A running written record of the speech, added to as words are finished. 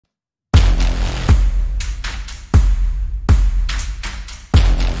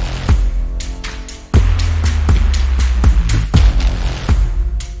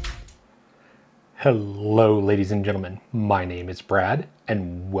Hello ladies and gentlemen, my name is Brad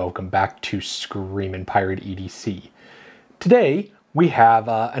and welcome back to Screamin' Pirate EDC. Today we have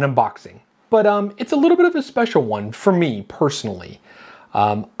an unboxing, but it's a little bit of a special one for me personally.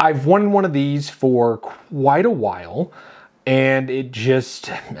 I've wanted one of these for quite a while and it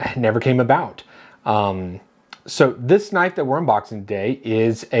just never came about. So this knife that we're unboxing today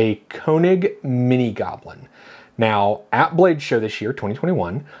is a Koenig Mini Goblin. Now at Blade Show this year,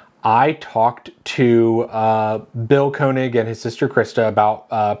 2021, I talked to Bill Koenig and his sister Krista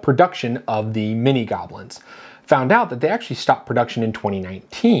about production of the Mini Goblins. Found out that they actually stopped production in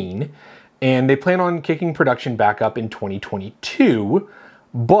 2019 and they plan on kicking production back up in 2022,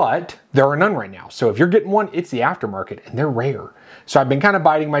 but there are none right now. So if you're getting one, it's the aftermarket and they're rare. So I've been kind of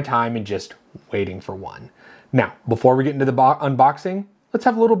biding my time and just waiting for one. Now, before we get into the unboxing, let's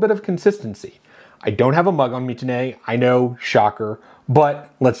have a little bit of consistency. I don't have a mug on me today. I know, shocker,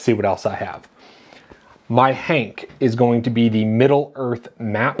 but let's see what else I have. My Hank is going to be the Middle Earth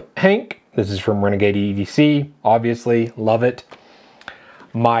Map Hank. This is from Renegade EDC, obviously, love it.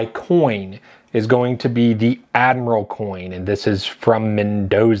 My coin is going to be the Admiral coin, and this is from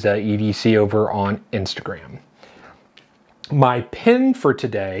Mendoza EDC over on Instagram. My pin for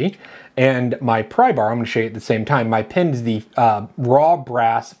today and my pry bar, I'm going to show you at the same time. My pin is the raw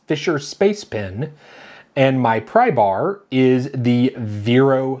brass Fisher Space Pin, and my pry bar is the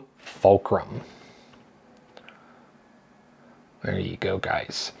Vero Fulcrum. There you go,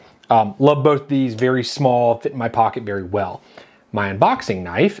 guys. Love both these, very small, fit in my pocket very well. My unboxing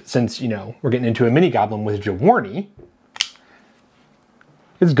knife, since, you know, we're getting into a Mini Goblin with Jaworny,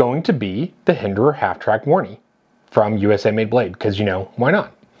 is going to be the Hinderer Half-Track Warney from USA Made Blade, because, you know, why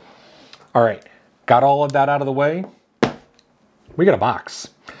not? All right, got all of that out of the way. We got a box.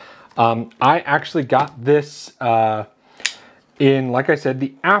 I actually got this in, like I said,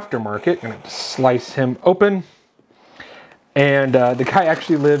 the aftermarket. I'm gonna slice him open. And the guy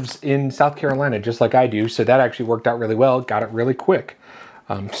actually lives in South Carolina, just like I do, so that actually worked out really well. Got it really quick.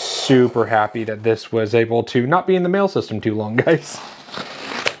 I'm super happy that this was able to not be in the mail system too long, guys.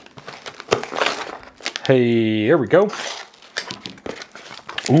 Hey, there we go.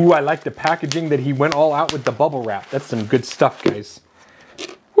 Ooh, I like the packaging that he went all out with the bubble wrap. That's some good stuff, guys.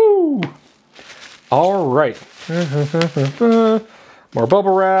 Woo! All right. More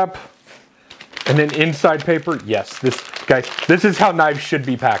bubble wrap. And then inside paper. Yes, this, guys, this is how knives should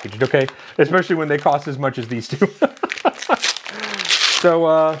be packaged, okay? Especially when they cost as much as these do.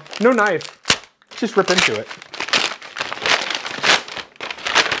 So, no knife. Just rip into it.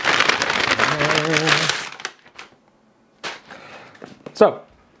 So,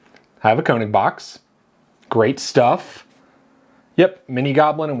 I have a Koenig box. Great stuff. Yep, Mini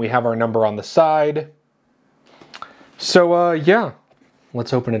Goblin, and we have our number on the side. So, yeah,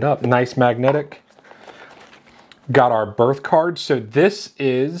 let's open it up. Nice magnetic. Got our birth card. So this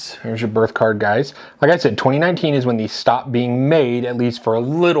is, here's your birth card, guys. Like I said, 2019 is when these stopped being made, at least for a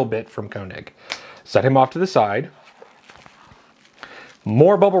little bit, from Koenig. Set him off to the side.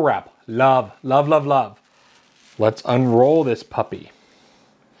 More bubble wrap. Love, love, love, love. Let's unroll this puppy.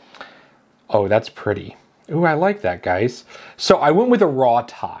 Oh, that's pretty. Ooh, I like that, guys. So I went with a raw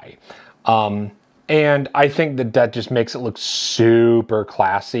tie. And I think that that just makes it look super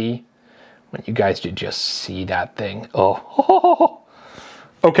classy when you guys could just see that thing. Oh,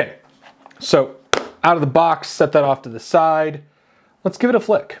 okay. So out of the box, set that off to the side. Let's give it a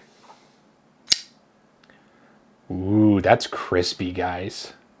flick. Ooh, that's crispy,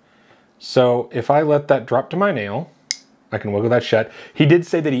 guys. So if I let that drop to my nail, I can wiggle that shut. He did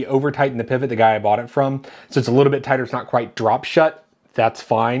say that he over-tightened the pivot, the guy I bought it from. So it's a little bit tighter, it's not quite drop shut. That's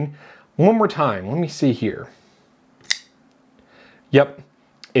fine. One more time, let me see here. Yep,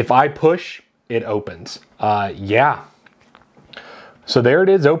 if I push, it opens. Yeah. So there it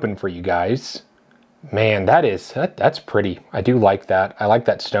is open for you guys. Man, that's pretty. I do like that. I like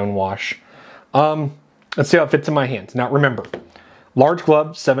that stone wash. Let's see how it fits in my hands. Now remember, large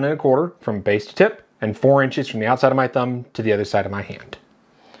glove, 7 1/4 from base to tip, and 4 inches from the outside of my thumb to the other side of my hand.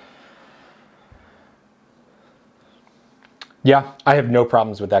 Yeah, I have no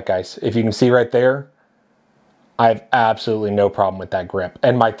problems with that, guys. If you can see right there, I have absolutely no problem with that grip.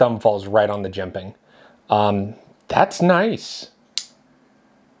 And my thumb falls right on the jimping. That's nice.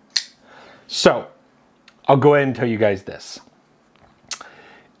 So, I'll go ahead and tell you guys this.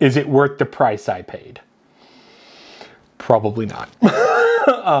 Is it worth the price I paid? Probably not.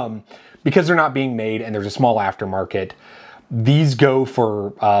 Because they're not being made and there's a small aftermarket. These go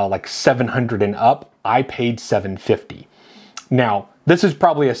for like $700 and up. I paid $750. Now, this is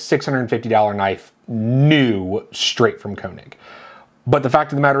probably a $650 knife, new, straight from Koenig. But the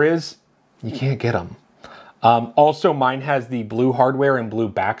fact of the matter is, You can't get them. Also, mine has the blue hardware and blue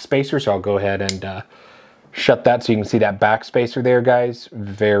backspacer, so I'll go ahead and shut that so you can see that backspacer there, guys.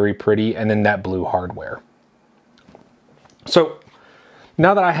 Very pretty. And then that blue hardware. So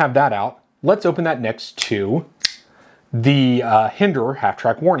now that I have that out, let's open that next to the Hinderer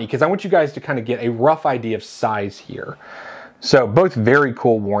half-track warranty, because I want you guys to kind of get a rough idea of size here. So both very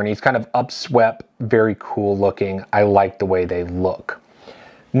cool warranties, kind of upswept, very cool looking. I like the way they look.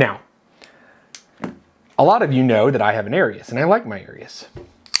 Now, a lot of you know that I have an Arius, and I like my Arius.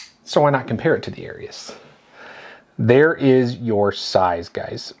 So why not compare it to the Arius? There is your size,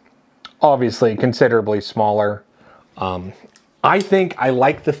 guys. Obviously, considerably smaller. I think I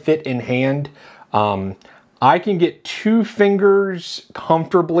like the fit in hand. I can get 2 fingers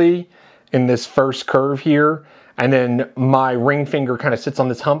comfortably in this first curve here, and then my ring finger kind of sits on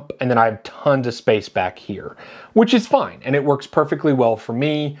this hump, and then I have tons of space back here, which is fine, and it works perfectly well for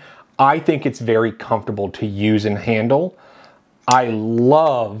me. I think it's very comfortable to use and handle. I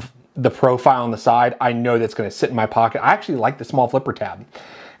love the profile on the side. I know that's going to sit in my pocket. I actually like the small flipper tab,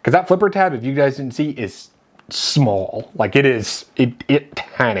 because that flipper tab, if you guys didn't see, is small. Like it is, it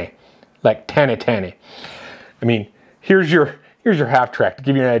tiny, like tiny. I mean, here's your half track to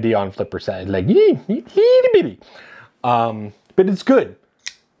give you an idea on flipper size, like itty bitty. But it's good.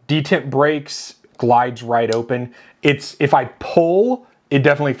 Detent brakes, glides right open. It's, if I pull, it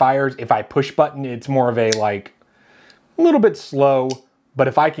definitely fires. If I push button, it's more of a like a little bit slow, but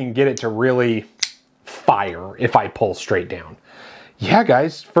if I can get it to really fire if I pull straight down. Yeah,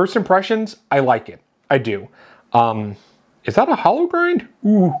 guys, first impressions, I like it. I do. Is that a hollow grind?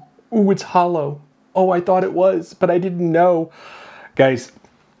 Ooh, it's hollow. Oh, I thought it was, but I didn't know. Guys,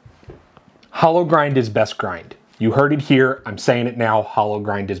 hollow grind is best grind. You heard it here. I'm saying it now. Hollow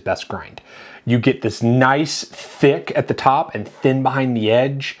grind is best grind. You get this nice thick at the top and thin behind the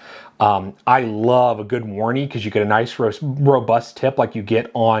edge. I love a good warranty because you get a nice robust tip like you get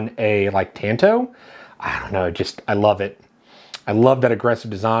on a like Tanto. I don't know, just I love it. I love that aggressive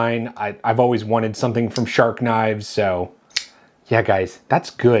design. I've always wanted something from Shark Knives, so yeah, guys, that's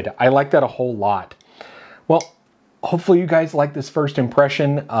good. I like that a whole lot. Well, hopefully you guys like this first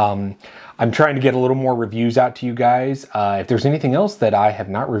impression. I'm trying to get a little more reviews out to you guys. If there's anything else that I have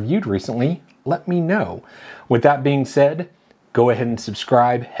not reviewed recently, let me know. With that being said, go ahead and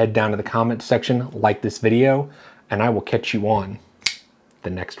subscribe, head down to the comment section, like this video, and I will catch you on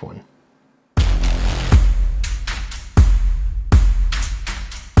the next one.